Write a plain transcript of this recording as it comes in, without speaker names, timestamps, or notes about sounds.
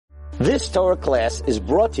This Torah class is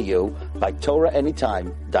brought to you by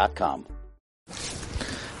TorahAnytime.com.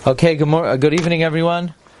 Okay, good evening,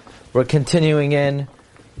 everyone. We're continuing in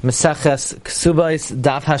Maseches Kesubos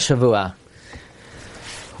Daf HaShavua.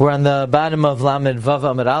 We're on the bottom of Lamed Vav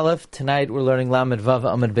Amud Aleph. Tonight we're learning Lamed Vav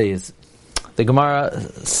Amud Beis. The Gemara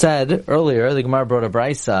said earlier, the Gemara brought a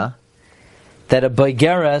brisa that a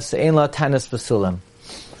Baigeres ein la tainus basulam.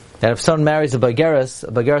 That if someone marries a Baigeres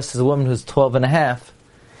is a woman who's 12 and a half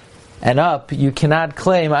and up, you cannot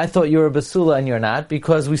claim, I thought you were a basula and you're not,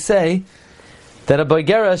 because we say that a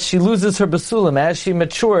Baigeres, she loses her basulam. As she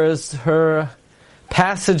matures, her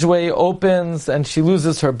passageway opens and she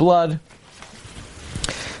loses her blood.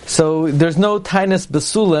 So there's no tainus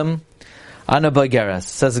basulam on a Baigeres.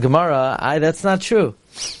 Says the Gemara, that's not true.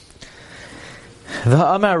 The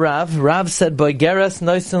Amar Rav said, Baigeres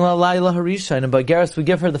noisin lalayla harisha. And in Baigeres we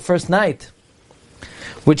give her the first night.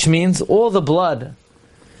 Which means all the blood,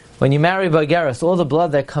 when you marry Baigeres, all the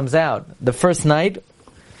blood that comes out the first night,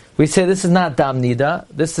 we say this is not dam nida,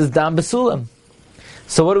 this is dam basulam.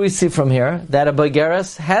 So what do we see from here? That a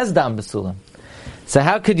Baigeres has dam basulam. So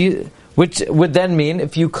how could you, which would then mean,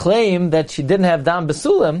 if you claim that she didn't have dam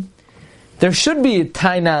basulam, there should be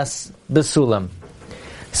tainas basulam.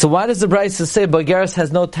 So why does the brisa say Baigeres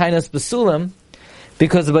has no tainas basulam?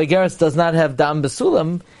 Because the Baigeres does not have dam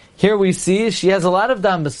basulam. Here we see she has a lot of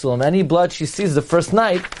dam basulam. Any blood she sees the first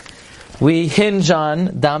night, we hinge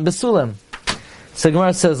on dam basulam. So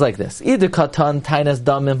Gemara says like this: Either katan tainas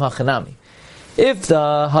damim hachanami. If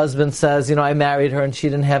the husband says, I married her and she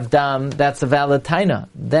didn't have dam, that's a valid taina.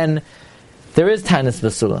 Then there is tainas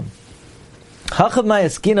basulam. Hachav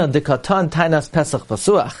mayaskina de katan tainas pesach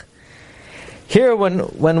basuach. Here,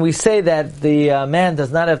 when we say that the man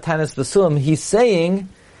does not have tainas basulam, he's saying,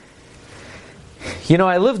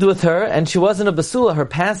 I lived with her and she wasn't a basula. Her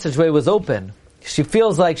passageway was open. She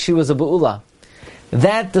feels like she was a ba'ula.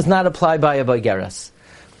 That does not apply by a Baigeres.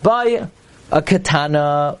 By a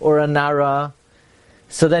katana or a nara,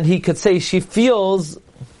 so then he could say she doesn't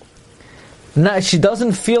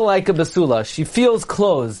feel like a basula. She feels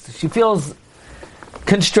closed. She feels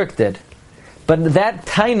constricted. But that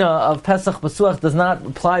taina of Pesach Basuach does not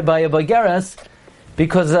apply by a Baigeres,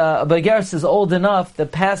 because a Baigeres is old enough, the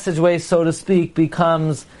passageway, so to speak,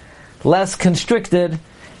 becomes less constricted,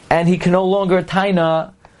 and he can no longer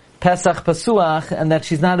taina Pesach Basuach, and that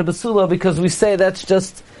she's not a basula, because we say that's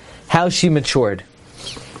just how she matured.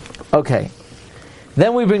 Okay.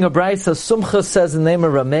 Then we bring a brisa. Sumcha says in the name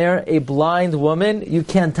of Rameir, a blind woman, you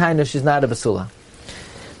can't taina, she's not a basula.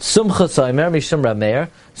 Sumcha Soimer, Mishum Rameir,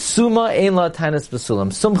 Suma ein la tainas basulam.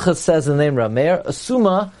 Sumcha says in the name of Rameir, a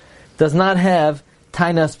Suma does not have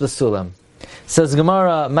tainas basulam. Says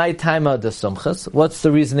Gemara, my taima de Sumchas. What's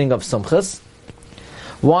the reasoning of Sumchas?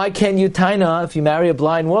 Why can't you taina if you marry a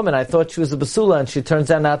blind woman? I thought she was a basula and she turns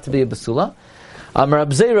out not to be a basula.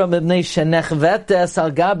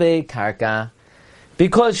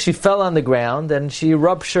 Because she fell on the ground and she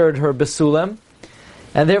ruptured her basulam,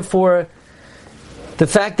 and therefore the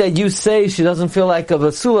fact that you say she doesn't feel like a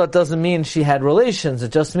basula doesn't mean she had relations.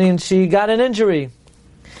 It just means she got an injury.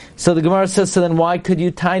 So the Gemara says, so then why could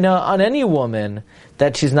you taina on any woman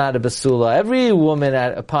that she's not a basula? Every woman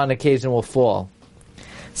upon occasion will fall.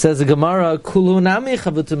 Says the Gemara, Kulu nami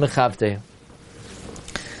chavutu mechavte.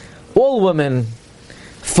 All women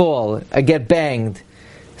fall, get banged.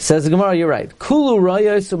 Says the Gemara, you're right. Kulu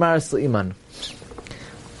rayos umaris leiman.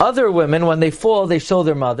 Other women, when they fall, they show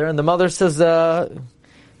their mother, and the mother says,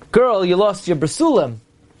 girl, you lost your basulam.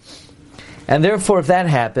 And therefore, if that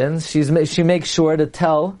happens, she makes sure to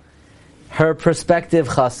tell her prospective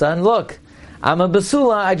chassan, look, I'm a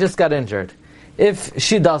basula, I just got injured. If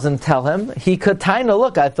she doesn't tell him, he could taina,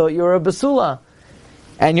 look, I thought you were a basula,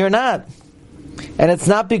 and you're not. And it's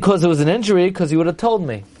not because it was an injury, because he would have told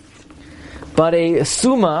me. But a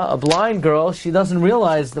suma, a blind girl, she doesn't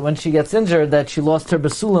realize that when she gets injured that she lost her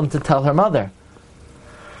basulam to tell her mother.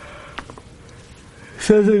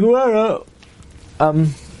 Says the Gemara,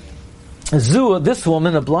 this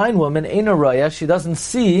woman, a blind woman, ain't a raya, she doesn't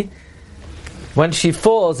see when she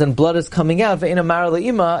falls and blood is coming out, ve'ena mara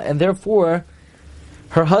le'ima, and therefore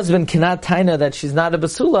her husband cannot taina that she's not a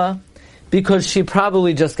basula because she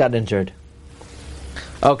probably just got injured.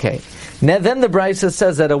 Okay. Now then the brisa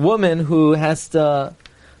says that a woman who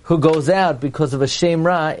goes out because of a shem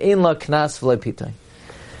ra, ein la knas v'lo pitay.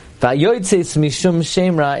 Va'yoytzeis mishum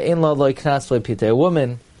shem ra, ein la lo knas v'lo pitay. A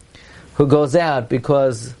woman who goes out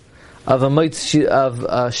because of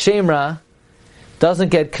a shem ra doesn't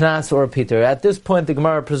get knas or a piter. At this point, the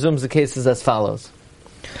Gemara presumes the case is as follows.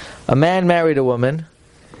 A man married a woman,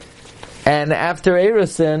 and after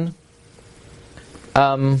Erusin,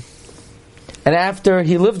 And after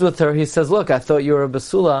he lived with her, he says, look, I thought you were a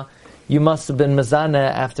basula. You must have been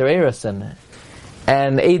mezana after Eresin.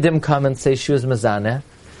 And Eidim come and say she was mezana,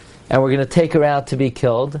 and we're going to take her out to be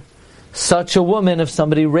killed. Such a woman, if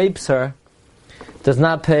somebody rapes her, does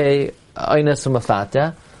not pay Einas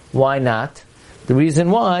Umafata. Why not? The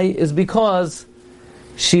reason why is because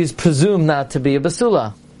she's presumed not to be a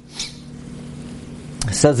basula.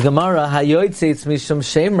 Says Gemara, Hayoitzeitz Mishum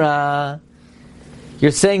Shemra.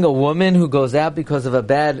 You're saying a woman who goes out because of a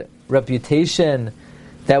bad reputation,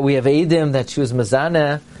 that we have Eidim, that she was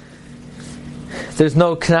mezana, there's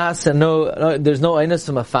no knas and there's no Einas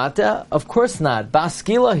Umafata? Of course not.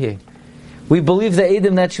 Baskilahi. We believe the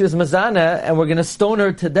Eidim that she was mezana, and we're going to stone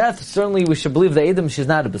her to death. Certainly we should believe the Eidim she's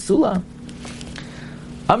not a basula.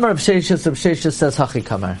 Amar Rav Sheshes says, Hachi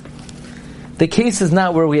Kamar. The case is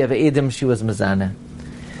not where we have Eidim she was mezana.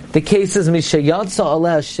 The case is Mishayatsa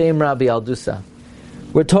Allah Shem Rabbi Aldusa.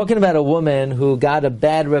 We're talking about a woman who got a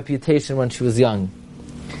bad reputation when she was young.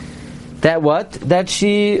 That what? That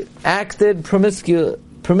she acted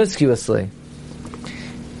promiscuously.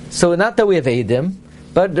 So not that we have Eidim,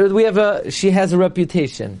 but we have she has a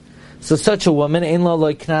reputation. So such a woman, ein la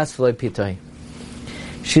loy knas v'loy pitoi.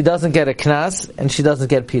 She doesn't get a knas and she doesn't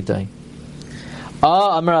get pitoi.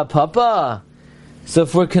 Amar Papa. So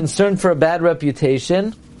if we're concerned for a bad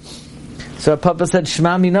reputation, so our Papa said,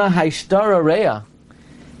 Shema mina haishtara rea.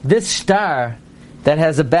 This star that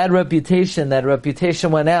has a bad reputation, that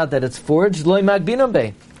reputation went out, that it's forged, loy magbinam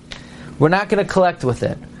be. We're not going to collect with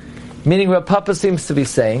it. Meaning Rav Papa seems to be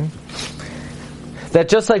saying that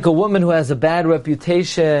just like a woman who has a bad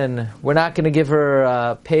reputation, we're not going to give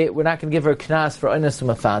her we're not going to give her knas for Einas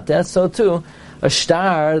Umafata. So too, a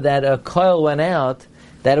star that a coil went out,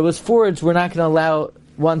 that it was forged, we're not going to allow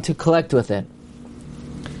one to collect with it.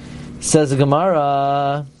 Says the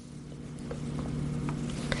Gemara,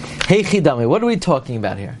 Hey Chidami, what are we talking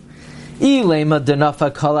about here? If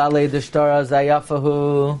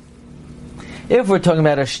we're talking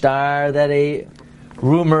about a star that a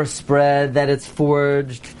rumor spread that it's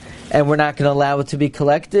forged and we're not going to allow it to be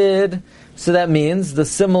collected, so that means the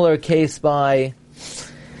similar case by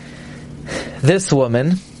this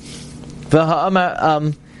woman,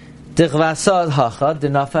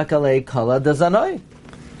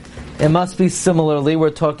 it must be similarly, we're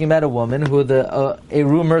talking about a woman who a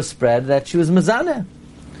rumor spread that she was mezana.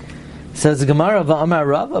 Says Gemara, Va'amar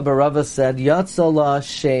Rava, but Rava said, Yatzala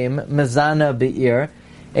Shem mezana be'ir,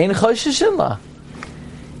 ein choshishin la.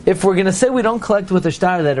 If we're going to say we don't collect with a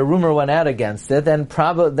star that a rumor went out against it, then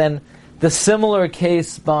the similar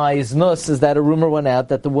case by Znus is that a rumor went out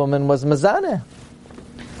that the woman was mezana.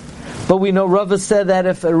 But we know Rava said that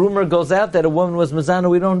if a rumor goes out that a woman was mezana,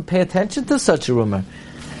 we don't pay attention to such a rumor.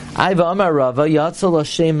 If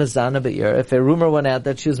a rumor went out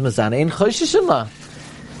that she was mezana, in choshishin la,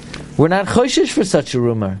 we're not choshish for such a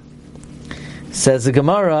rumor. Says the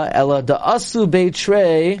Gemara, Ela da'asu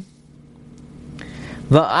beitrei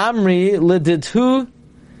va'amri ledidhu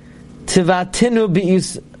tivatinu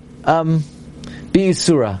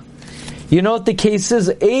bi'isura. You know what the case is?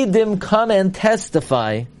 Eidim come and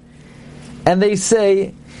testify, and they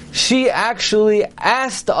say, she actually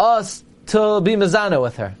asked us to be mezana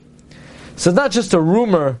with her. So it's not just a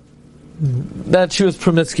rumor that she was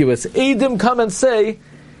promiscuous. Eidim come and say,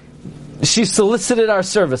 she solicited our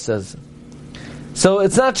services. So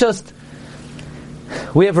it's not just,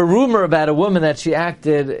 we have a rumor about a woman that she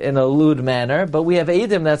acted in a lewd manner, but we have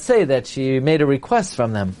Eidim that say that she made a request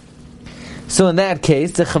from them. So in that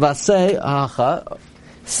case,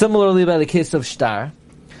 similarly by the case of Shtar,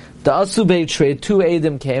 the Asubei trade, two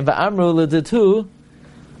Eidim came, Va'amru l'ditu,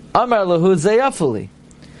 Amar lahu zayafuli,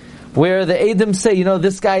 where the Eidim say,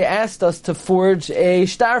 this guy asked us to forge a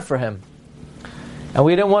Shtar for him, and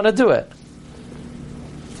we didn't want to do it.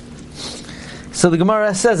 So the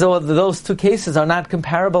Gemara says, those two cases are not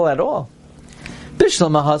comparable at all. If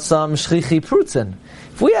we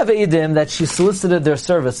have Eidim that she solicited their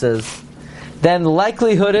services, then the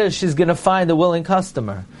likelihood is she's going to find a willing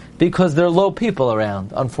customer, because there are low people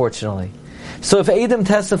around, unfortunately. So if Eidim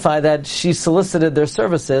testify that she solicited their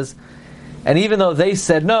services, and even though they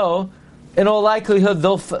said no, in all likelihood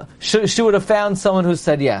she would have found someone who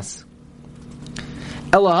said yes.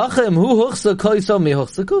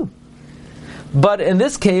 But in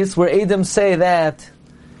this case, where Eidim say that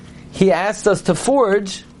he asked us to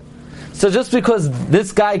forge, so just because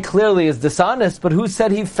this guy clearly is dishonest, but who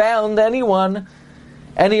said he found any other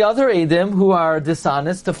Eidim who are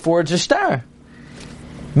dishonest to forge a shtar?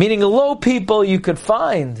 Meaning low people you could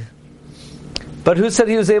find. But who said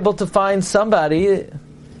he was able to find somebody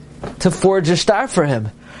to forge a shtar for him?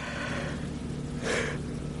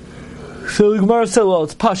 So the Gemara said, well,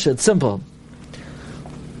 it's pasha, it's simple.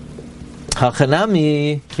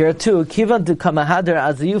 Hachanami, here too, kivan to kamahader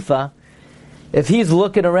aziyufa, if he's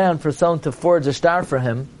looking around for someone to forge a star for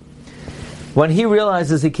him, when he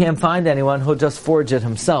realizes he can't find anyone, he'll just forge it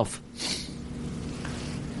himself.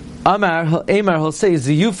 Amar, he'll say,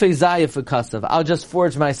 ziyufe zayif kasav, I'll just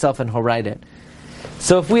forge myself and he'll write it.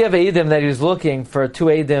 So if we have Eidim that he was looking for two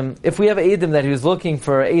Eidim, if we have Eidim that he was looking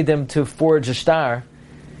for Eidim to forge a star,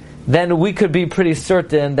 then we could be pretty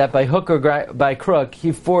certain that by hook or by crook,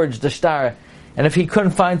 he forged the star. And if he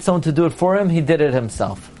couldn't find someone to do it for him, he did it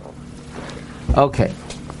himself. Okay.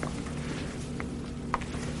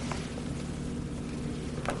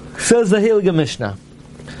 Says the Heilige Mishnah.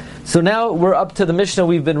 So now we're up to the Mishnah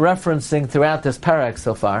we've been referencing throughout this parak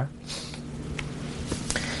so far.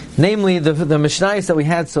 Namely, the Mishnayos that we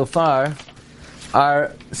had so far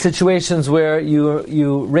are situations where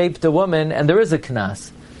you raped a woman and there is a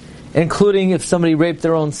knas, including if somebody raped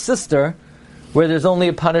their own sister, where there's only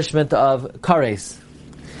a punishment of kares.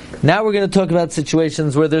 Now we're going to talk about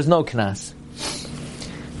situations where there's no knas.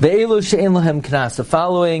 Ve'elu she'en lahem knas. The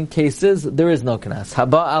following cases, there is no knas.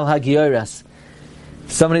 Haba al hagioras.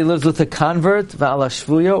 Somebody lives with a convert, va'al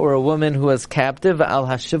hashvuya, or a woman who is captive, va'al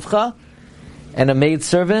hashivcha, and a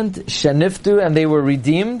maidservant, sheniftu, and they were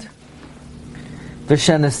redeemed,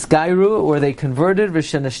 v'sheneskairu, or they converted,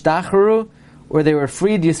 v'sheneshtacharu, or they were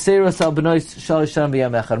freed, yiseros al benois shalisham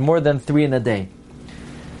b'yam echad, more than 3 in a day.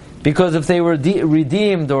 Because if they were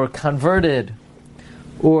redeemed or converted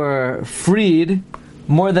or freed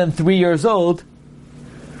more than 3 years old,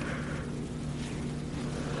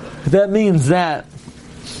 that means that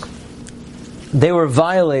they were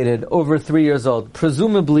violated over 3 years old.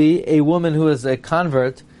 Presumably, a woman who is a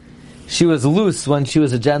convert, she was loose when she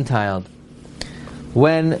was a Gentile.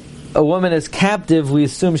 When a woman is captive, we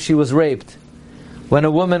assume she was raped. When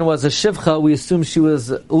a woman was a shivcha, we assume she was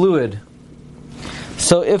luid.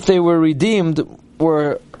 So if they were redeemed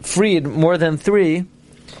or freed more than 3,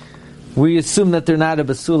 we assume that they're not a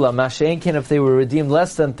basula. Masha'enkin, if they were redeemed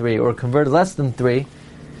less than 3 or converted less than 3,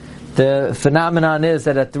 the phenomenon is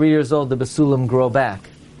that at 3 years old the basulim grow back.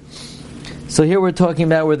 So here we're talking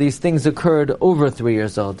about where these things occurred over 3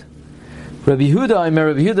 years old. Rabbi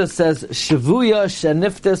Yehuda says, Shavuya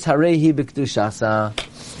sheniftes harehi b'kdushasa.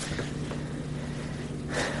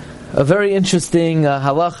 A very interesting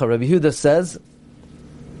halacha. Rabbi Yehuda says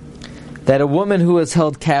that a woman who is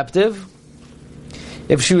held captive,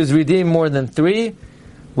 if she was redeemed more than 3,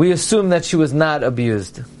 we assume that she was not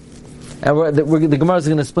abused. And the Gemara is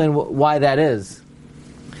going to explain why that is.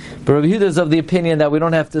 But Rabbi Yehuda is of the opinion that we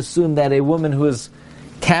don't have to assume that a woman who is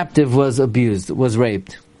captive was abused, was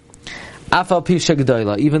raped. Afal pisha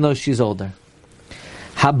g'doila, even though she's older.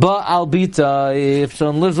 Haba al bita, if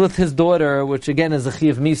someone lives with his daughter, which again is a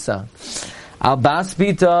chiv misa. Al bas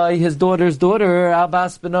bita, his daughter's daughter. Al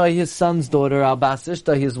bas b'na, his son's daughter. Al bas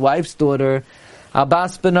ishta, his wife's daughter. Al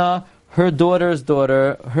bas b'na, her daughter's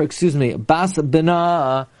daughter. Bas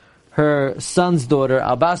b'na, her son's daughter.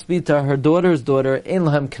 Al bas bita, her daughter's daughter. In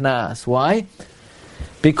lahem knas. Why?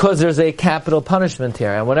 Because there's a capital punishment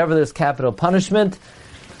here, and whenever there's capital punishment,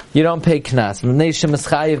 you don't pay knas.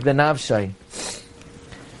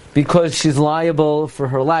 Because she's liable for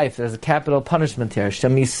her life. There's a capital punishment here.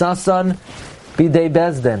 Shemisasan bidei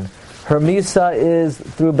bezdin. Her misa is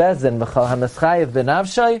through bezdin. B'chal hamaschayev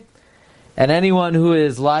benavshay. And anyone who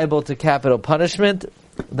is liable to capital punishment,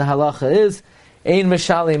 the halacha is, ein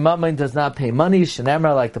mishali mamain, does not pay money.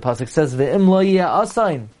 Shenamar, like the pasuk says, ve'im lo yeh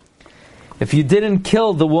asain. If you didn't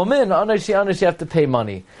kill the woman, anashi, you have to pay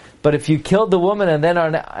money. But if you killed the woman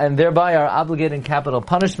and thereby are obligated in capital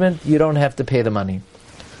punishment, you don't have to pay the money.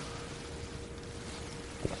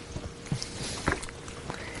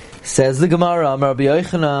 Says the Gemara, Rabbi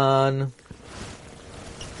Yochanan.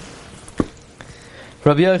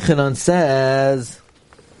 Rabbi Yochanan says,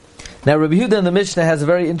 now Rabbi Yehuda in the Mishnah has a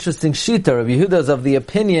very interesting shita. Rabbi Yehuda is of the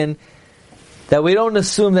opinion that we don't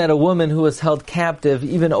assume that a woman who was held captive,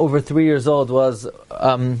 even over 3 years old, was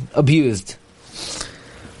abused,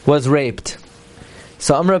 was raped.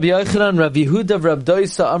 So Rabbi Yochanan, Rabbi Yehuda, Rabbi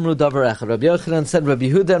Doisa, Amru davar echad. Rabbi Yochanan said, Rabbi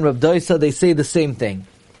Yehuda and Rabbi Doisa, they say the same thing.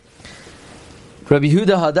 Rabbi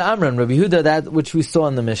Yehuda hada amran. Rabbi Yehuda, that which we saw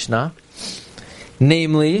in the Mishnah.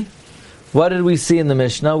 Namely, what did we see in the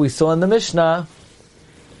Mishnah? We saw in the Mishnah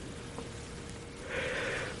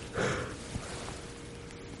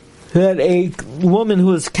that a woman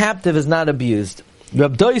who is captive is not abused.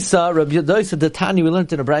 Rabbi Doisa, the Tani, we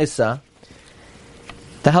learned in a Braisa,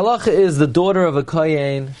 the halacha is the daughter of a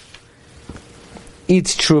kohen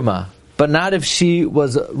eats truma, but not if she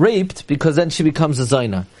was raped, because then she becomes a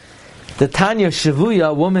zayna. The Tanya Shavuya,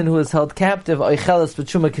 a woman who is held captive, Oichelas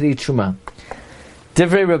B'Truma K'ri Truma.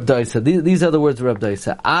 Divrei Reb Doisa. These are the words of Reb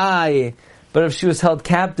Doisa. But if she was held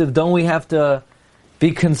captive, don't we have to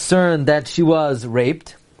be concerned that she was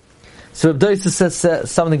raped? So Reb Doisa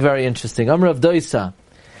says something very interesting. Reb Doisa.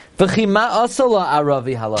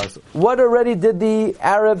 What already did the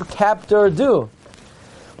Arab captor do?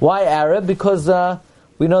 Why Arab? Because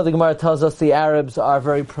we know the Gemara tells us the Arabs are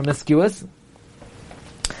very promiscuous.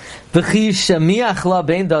 Because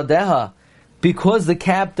the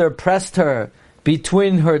captor pressed her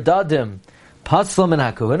between her dadim, paslam and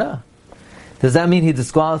hakuna. Does that mean he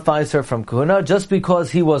disqualifies her from kahuna? Just because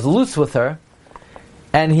he was loose with her,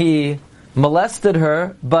 and he molested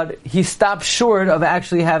her, but he stopped short of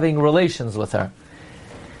actually having relations with her.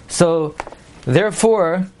 So,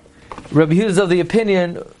 therefore, Rabbi Yehuda is of the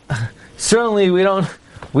opinion, certainly we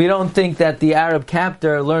don't think that the Arab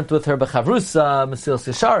captor learnt with her b'chavrusa, Mesilas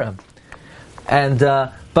Yesharim. And,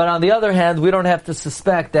 but on the other hand, we don't have to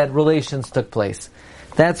suspect that relations took place.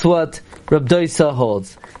 That's what Reb Doisa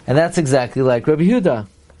holds. And that's exactly like Rabbi Yehuda.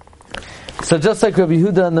 So just like Rabbi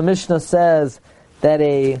Yehuda in the Mishnah says that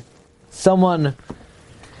someone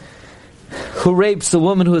who rapes a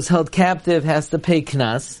woman who is held captive has to pay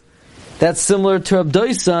knas, that's similar to Reb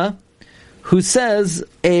Doisa, who says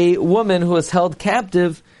a woman who is held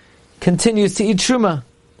captive continues to eat truma.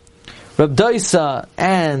 Reb Doisa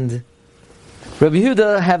and Rabbi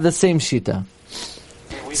Yehuda have the same shita.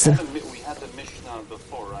 We had the Mishnah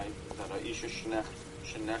before, right? That Aisha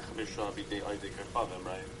shenech b'shabi de aydei kefavim,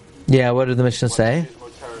 right? Yeah, what did the Mishnah say? So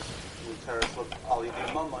the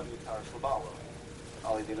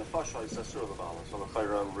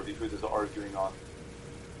Chayra Rabbi Yehuda is arguing on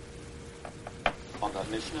that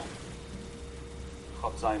Mishnah.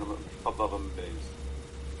 Chav Zayin Chavavim Beis.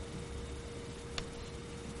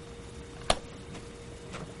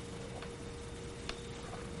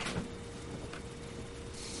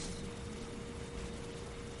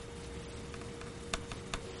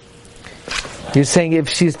 You're saying if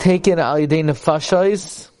she's taken al yedei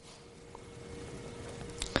nefashos,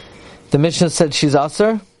 the Mishnah said she's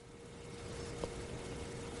aser?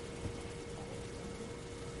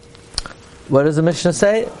 What does the Mishnah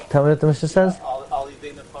say? Tell me what the Mishnah says.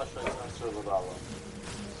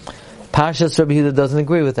 Pashas Rabbi Yehuda doesn't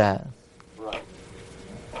agree with that.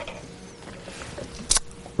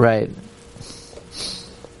 Right.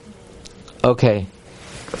 Okay.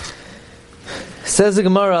 Says the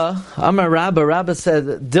Gemara, Amar Rabba said,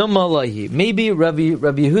 Dilma Lahi. Maybe Rabbi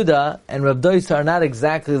Yehuda and Rabbi Doisa are not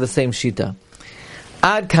exactly the same shita.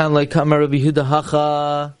 Ad kan like Amar Rabbi Yehuda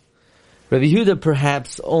hacha. Rabbi Yehuda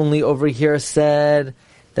perhaps only over here said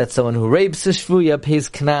that someone who rapes a shvuya pays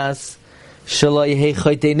knas shelo yehei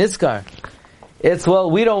choytei niskar. It's,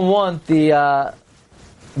 well, we don't want the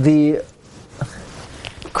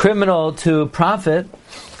criminal to profit.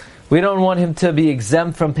 We don't want him to be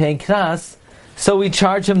exempt from paying knas. So we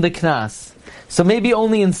charge him the knas. So maybe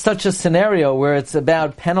only in such a scenario where it's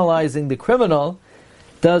about penalizing the criminal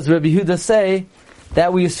does Rabbi Yehuda say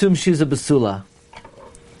that we assume she's a basula.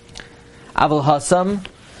 Aval Hasam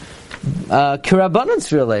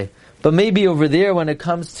Kirabanans really. But maybe over there when it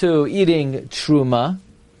comes to eating truma,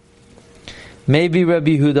 maybe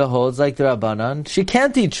Rabbi Yehuda holds like the Rabbanan, she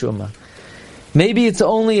can't eat truma. Maybe it's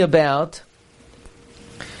only about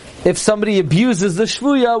if somebody abuses the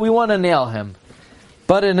shvuya, we want to nail him.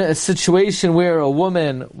 But in a situation where a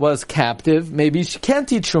woman was captive, maybe she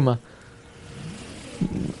can't eat truma.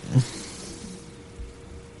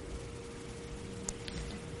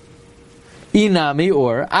 Inami,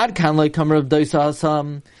 or Ad kan like come Reb Doisa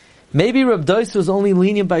Hasam. Maybe Reb Doisa was only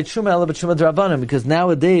lenient by truma, ela b'truma d'Rabbanan, because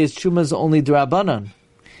nowadays truma is only d'Rabbanan.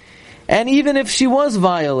 And even if she was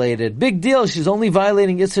violated, big deal, she's only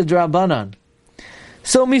violating Isser d'Rabbanan.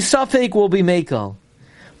 So misafek will be mekel.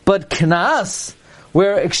 But knas,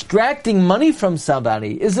 where extracting money from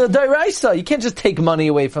somebody is a deraisa. You can't just take money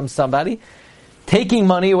away from somebody. Taking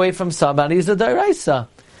money away from somebody is a deraisa.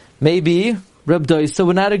 Maybe Reb Doisa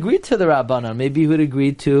would not agree to the Rabbanan. Maybe he would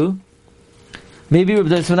agree to... Maybe Reb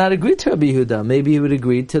Doisa would not agree to Rabbi Yehuda. Maybe he would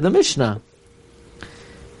agree to the Mishnah.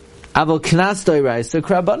 Aval knas deraisa,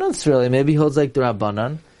 Rabbanan really. Maybe he holds like the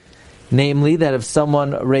Rabbanan. Namely, that if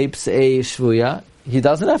someone rapes a shvuya, he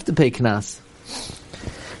doesn't have to pay knas.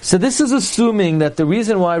 So this is assuming that the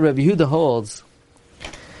reason why Rabbi Yehuda holds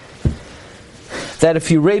that if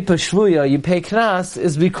you rape a shvuya, you pay knas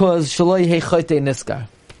is because shelo yehei choytei niskar.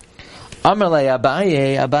 Amar lei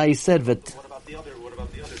Abaye said that. What about the other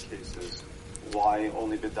cases? Why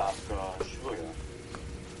only b'dafka shvuya?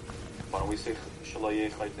 Why don't we say shelo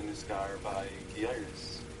yehei choytei niskar by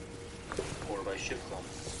kiyaris or by shivcha?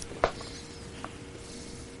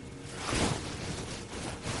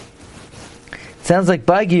 Sounds like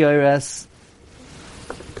by Gioires.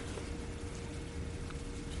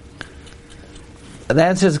 The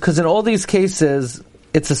answer is because in all these cases,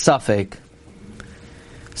 it's a suffix.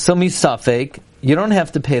 So mi suffix, you don't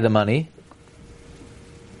have to pay the money.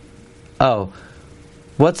 Oh,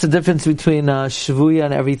 what's the difference between shvuya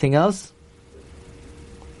and everything else?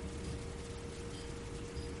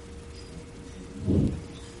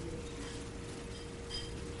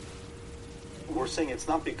 We're saying it's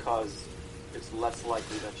not because it's less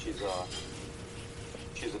likely that she's a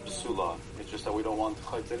psula. It's just that we don't want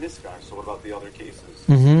chayte niskar. So what about the other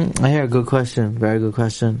cases? I hear a good question. Very good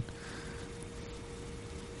question.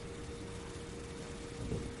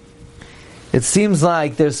 It seems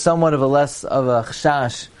like there's somewhat of a less of a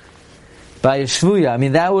chashash by a shvuya. I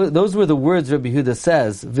mean, those were the words Rabbi Yehuda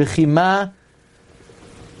says. V'chima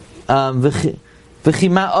osola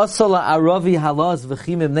aravi halas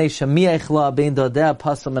v'chim ibnei shamiach la bein dodeh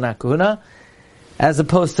pasal menakuna, as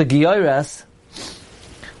opposed to Gioires,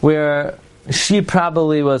 where she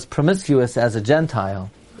probably was promiscuous as a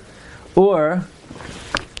Gentile, or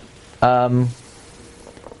a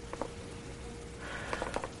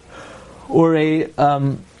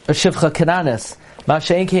shivcha kananis,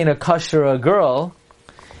 masha'en kein a kosher a girl.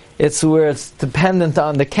 It's where it's dependent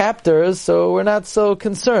on the captors, so we're not so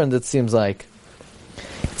concerned. It seems like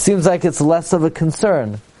it's less of a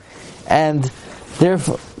concern, and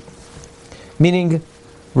therefore, meaning.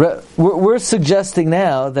 We're suggesting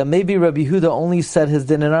now that maybe Rabbi Yehuda only said his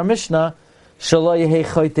din in our Mishnah, Shelo yehei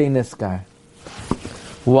choytei niskar.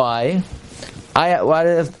 Why?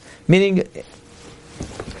 Meaning,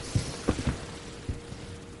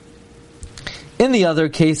 in the other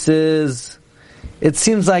cases, it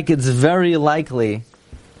seems like it's very likely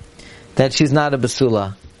that she's not a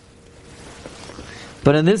basula.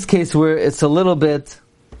 But in this case, where it's a little bit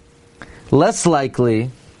less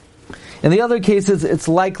likely. In the other cases, it's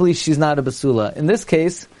likely she's not a basula. In this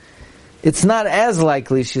case, it's not as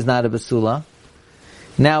likely she's not a basula.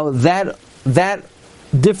 Now, that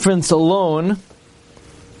difference alone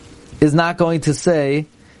is not going to say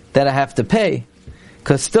that I have to pay,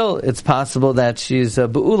 because still it's possible that she's a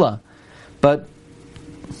ba'ula. But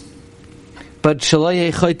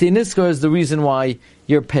shaloye choyte niskar is the reason why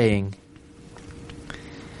you're paying.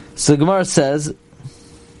 So the Gemara says,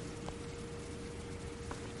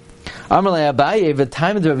 Amalei Abaye, the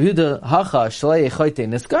time of Rabbi Yehuda hacha shaloye choyte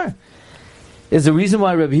niskar is the reason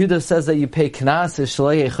why Rabbi Yehuda says that you pay knas is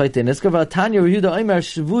shaloye choyte niskar. V'atanya Rabbi Yehuda omer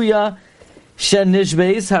shvuya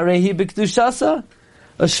shenishbeis harehi b'kedushasa.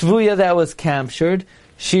 A shvuya that was captured,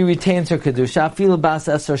 she retains her kedusha. Afilu bas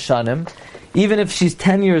esar shanim, even if she's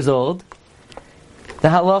 10 years old. The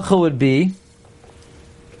halacha would be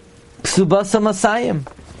ksubasa masayim.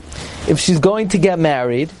 If she's going to get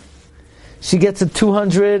married, she gets a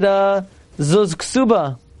 200 zuz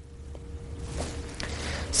ksuba.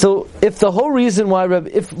 So if the whole reason why,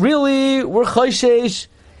 if really we're chayshesh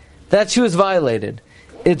that she was violated,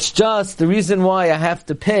 it's just the reason why I have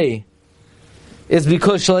to pay is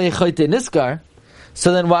because shalei choyte niskar,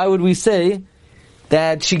 so then why would we say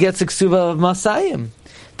that she gets a ksuba of masayim?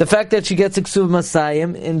 The fact that she gets a ksuba of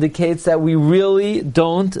masayim indicates that we really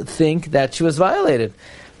don't think that she was violated.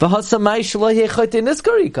 V'hasamai shalei choyte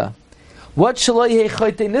niskarika. What shaloi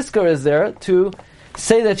choyte niskar is there to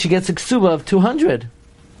say that she gets a ksuba of 200?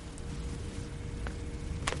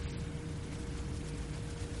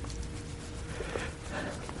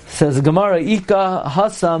 Says Gemara, Ika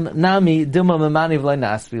hasam nami duma memani v'lai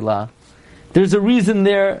nasvila. There's a reason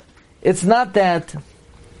there. It's not that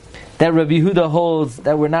Rabbi Yehuda holds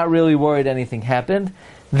that we're not really worried anything happened.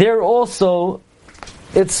 There also,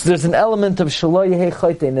 there's an element of shaloi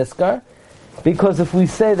choyte niskar. Because if we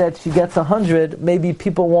say that she gets 100, maybe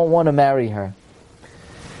people won't want to marry her.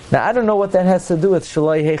 Now, I don't know what that has to do with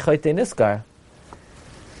Shaloi Hei Choyte Niskar.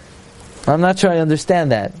 I'm not sure I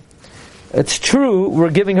understand that. It's true,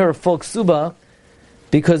 we're giving her a full ksuba,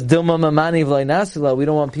 because Dilma Mamani V'lai Nasila, we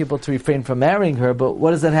don't want people to refrain from marrying her, but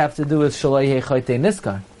what does that have to do with Shaloi Hei Choyte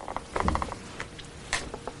Niskar?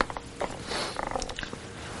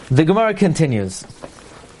 The Gemara continues.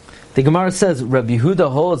 The Gemara says, Rabbi Yehuda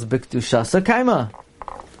holds b'kedushasa kaima.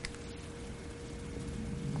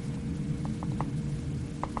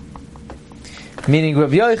 Meaning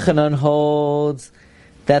Rabbi Yochanan holds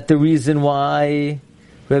that the reason why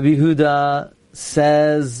Rabbi Yehuda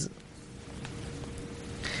says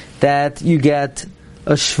that you get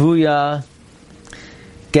a shvuya,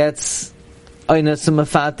 gets oines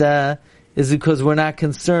mafata, is because we're not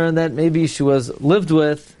concerned that maybe she was lived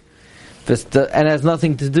with, and has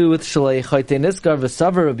nothing to do with Shalei Choyte Niskar.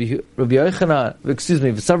 V'savar Rabbi Yochanan,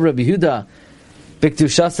 v'savar Rabbi Yehuda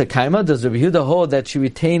Bikdusha Sekaima, does Rabbi Yehuda hold that she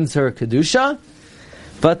retains her Kedusha?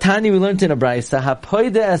 But Tani, we learned in a Braisa,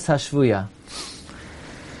 Hapoide es Hashvuya.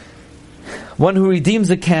 One who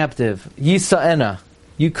redeems a captive, Yisa'ena,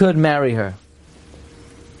 you could marry her.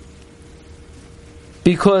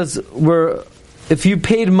 Because if you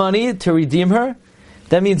paid money to redeem her,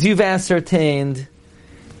 that means you've ascertained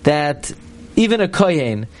that even a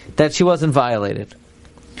kohen, that she wasn't violated.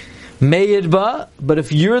 Meyidba, but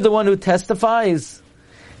if you're the one who testifies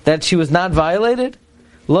that she was not violated,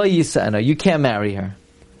 lo yisa'ena, you can't marry her.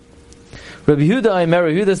 Rabbi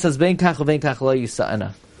Yehuda says, ben kach lo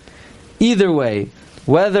yisa'ena. Either way,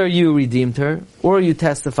 whether you redeemed her or you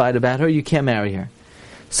testified about her, you can't marry her.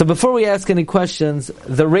 So before we ask any questions,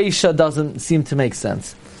 the Reisha doesn't seem to make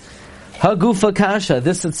sense. Hagufa kasha,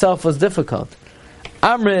 this itself was difficult.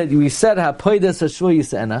 Amrid, we said, hapoides hashvu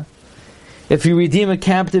yisa'ena. If you redeem a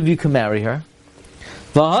captive, you can marry her.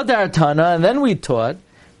 V'hadar tana, and then we taught,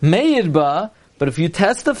 meyidba, but if you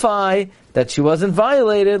testify that she wasn't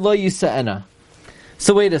violated, lo yisa'ena.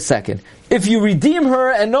 So wait a second. If you redeem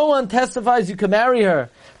her and no one testifies, you can marry her.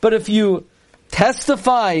 But if you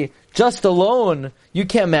testify just alone, you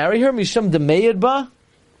can't marry her, mishum de meyidba.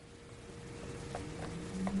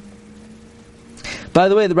 By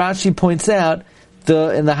the way, the Rashi points out,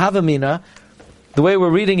 in the Havamina, the way we're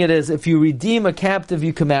reading it is, if you redeem a captive,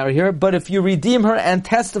 you can marry her, but if you redeem her and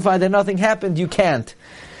testify that nothing happened, you can't.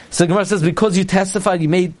 So the Gemara says, because you testified, you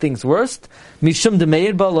made things worse. Mishum de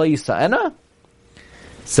meyidba lo yisa'ena.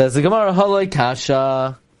 Says the Gemara, haloi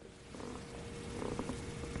kasha.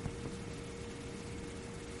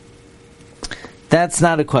 That's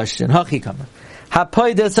not a question. Hachikama.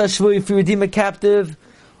 Hapoides hashvu, if you redeem a captive,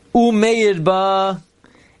 umeyidba,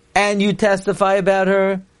 and you testify about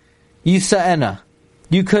her, yisa'ena,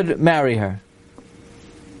 you could marry her.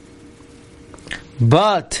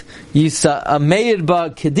 But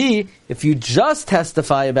yisa'ameyidba kedi, if you just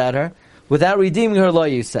testify about her without redeeming her, lo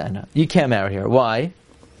yisa'ena, you can't marry her. Why?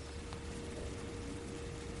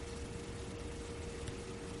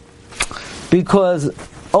 Because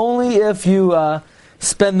only if you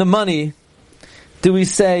spend the money do we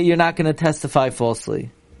say you're not going to testify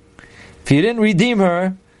falsely. If you didn't redeem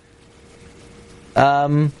her,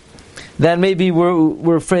 then maybe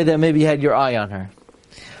we're afraid that maybe you had your eye on her.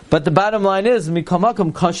 But the bottom line is,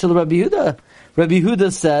 mikamakam kashal Rabbi Yehuda. Rabbi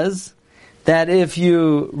Yehuda says that if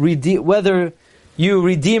you whether you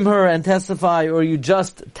redeem her and testify or you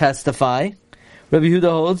just testify, Rabbi Yehuda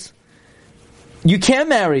holds, you can't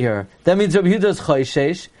marry her. That means Rabbi Yehuda is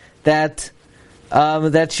chayshesh that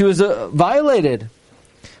she was violated,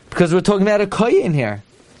 because we're talking about a koyin here.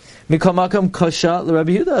 Mikamakam kasha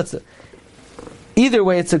Rabbi Yehuda. Either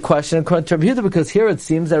way, it's a question according to Rabbi Yehuda, because here it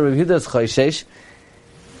seems that Rabbi Yehuda is chayshesh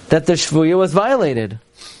that the shvuya was violated.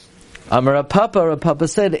 Amar Papa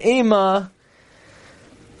said, Ema,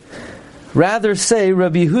 rather say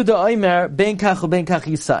Rabbi Yehuda Omer ben kach ben kach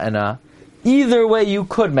yisa'ena. Either way, you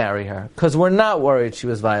could marry her, because we're not worried she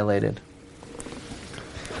was violated.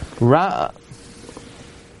 Rav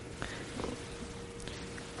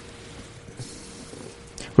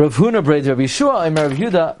Huna braids Rabbi Yeshua, Omer Rav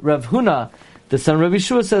Yehuda, Rav Huna, the son of Rabbi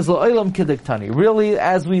Yeshua says, Lo'olam kidiktani. Really,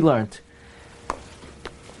 as we learned.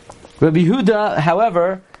 Rabbi Yehuda,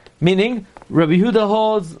 however, meaning Rabbi Yehuda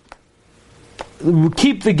holds,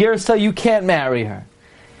 keep the gersa, you can't marry her.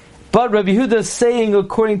 But Rabbi Yehuda is saying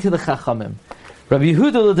according to the Chachamim. Rabbi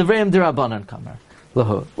Yehuda l'devreim d'Rabbanan kamer.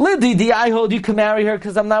 L'didi, I hold you can marry her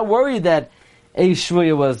because I'm not worried that a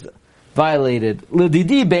shvuya was violated.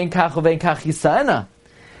 L'didi ben kach ben kach yisa'ena.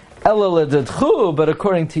 Ela l'didchu, but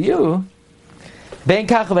according to you, ben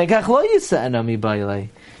kach lo yisa'ena mi bailei.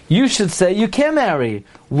 You should say you can marry,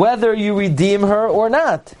 whether you redeem her or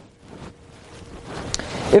not.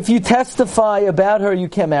 If you testify about her, you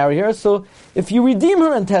can't marry her. So if you redeem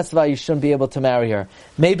her and testify, you shouldn't be able to marry her.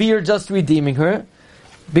 Maybe you're just redeeming her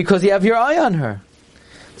because you have your eye on her.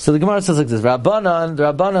 So the Gemara says like this: the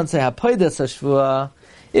Rabbanan say hapoides hashvua.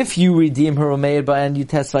 If you redeem her and you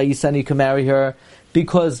testify, you can marry her,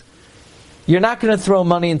 because you're not going to throw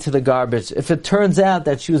money into the garbage. If it turns out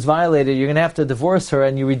that she was violated, you're going to have to divorce her,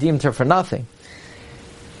 and you redeemed her for nothing.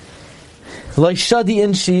 Like shadi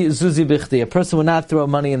inshi zuzi bichdi, a person would not throw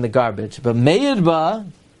money in the garbage. But meidba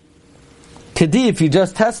kedi, if you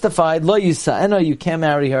just testified, lo yisa'ena, you can't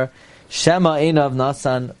marry her. Shema einav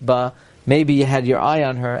nasan ba, maybe you had your eye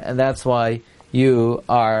on her, and that's why you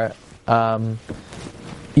are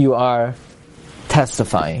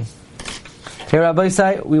testifying. Here, Rabbi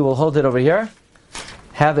Isai, we will hold it over here.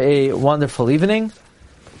 Have a wonderful evening.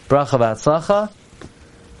 Bracha v'atzlacha.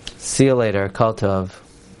 See you later. Kol tov.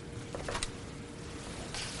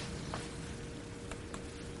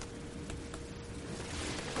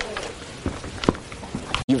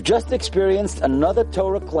 You've just experienced another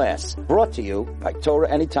Torah class brought to you by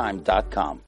TorahAnytime.com.